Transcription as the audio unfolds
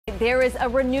There is a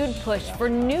renewed push for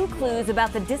new clues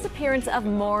about the disappearance of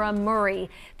Maura Murray.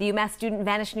 The UMass student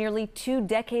vanished nearly 2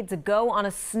 decades ago on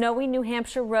a snowy New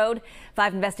Hampshire road.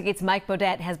 5 Investigates' Mike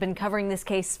Bodette has been covering this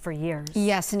case for years.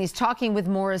 Yes, and he's talking with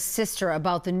Maura's sister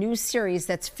about the new series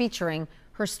that's featuring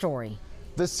her story.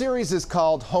 The series is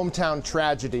called Hometown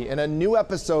Tragedy, and a new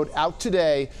episode out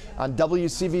today on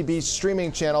WCVB's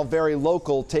streaming channel, Very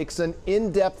Local, takes an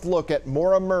in-depth look at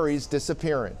Maura Murray's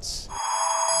disappearance.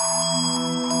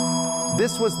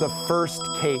 This was the first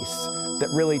case that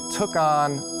really took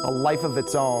on a life of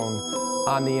its own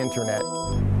on the internet.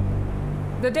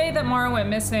 The day that Maura went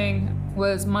missing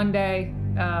was Monday,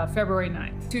 February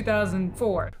 9th,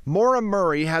 2004. Maura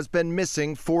Murray has been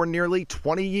missing for nearly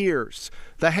 20 years.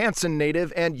 The Hanson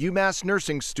native and UMass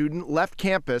nursing student left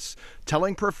campus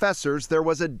telling professors there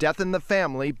was a death in the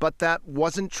family, but that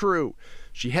wasn't true.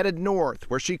 She headed north,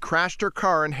 where she crashed her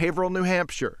car in Haverhill, New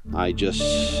Hampshire. I just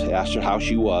asked her how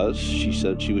she was. She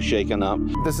said she was shaken up.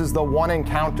 This is the one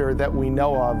encounter that we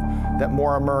know of that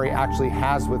Maura Murray actually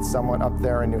has with someone up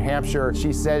there in New Hampshire.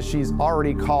 She says she's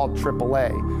already called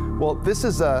AAA. Well, this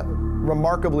is a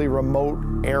remarkably remote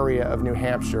area of New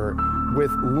Hampshire with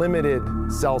limited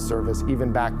cell service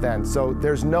even back then, so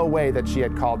there's no way that she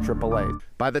had called AAA.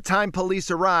 By the time police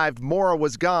arrived, Maura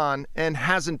was gone and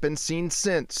hasn't been seen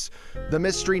since. The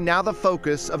mystery now the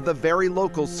focus of the Very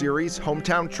Local series,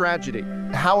 Hometown Tragedy.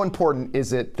 How important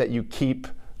is it that you keep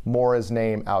Maura's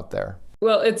name out there?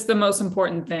 Well, it's the most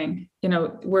important thing. You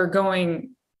know, we're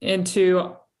going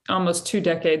into almost 2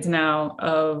 decades now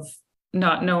of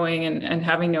not knowing and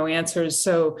having no answers.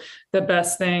 So the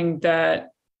best thing that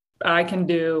I can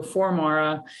do for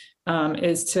Maura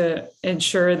is to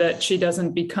ensure that she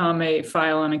doesn't become a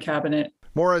file on a cabinet.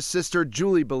 Maura's sister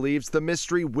Julie believes the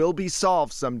mystery will be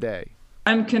solved someday.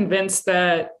 I'm convinced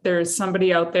that there's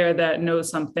somebody out there that knows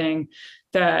something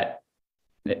that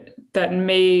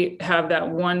may have that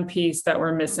one piece that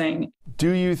we're missing.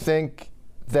 Do you think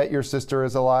that your sister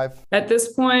is alive? At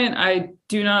this point, I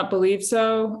do not believe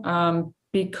so.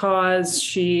 Because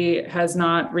she has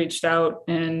not reached out,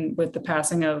 and with the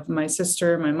passing of my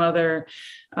sister, my mother,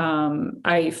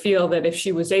 I feel that if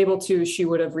she was able to, she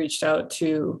would have reached out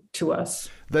to us.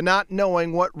 The not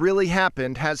knowing what really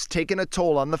happened has taken a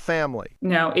toll on the family.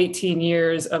 Now, 18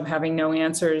 years of having no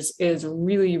answers is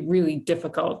really, really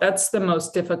difficult. That's the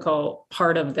most difficult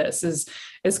part of this,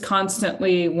 is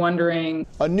constantly wondering.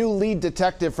 A new lead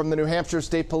detective from the New Hampshire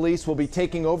State Police will be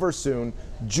taking over soon.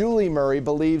 Julie Murray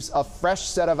believes a fresh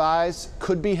set of eyes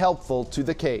could be helpful to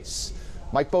the case.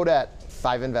 Mike Bodette,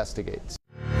 5 Investigates.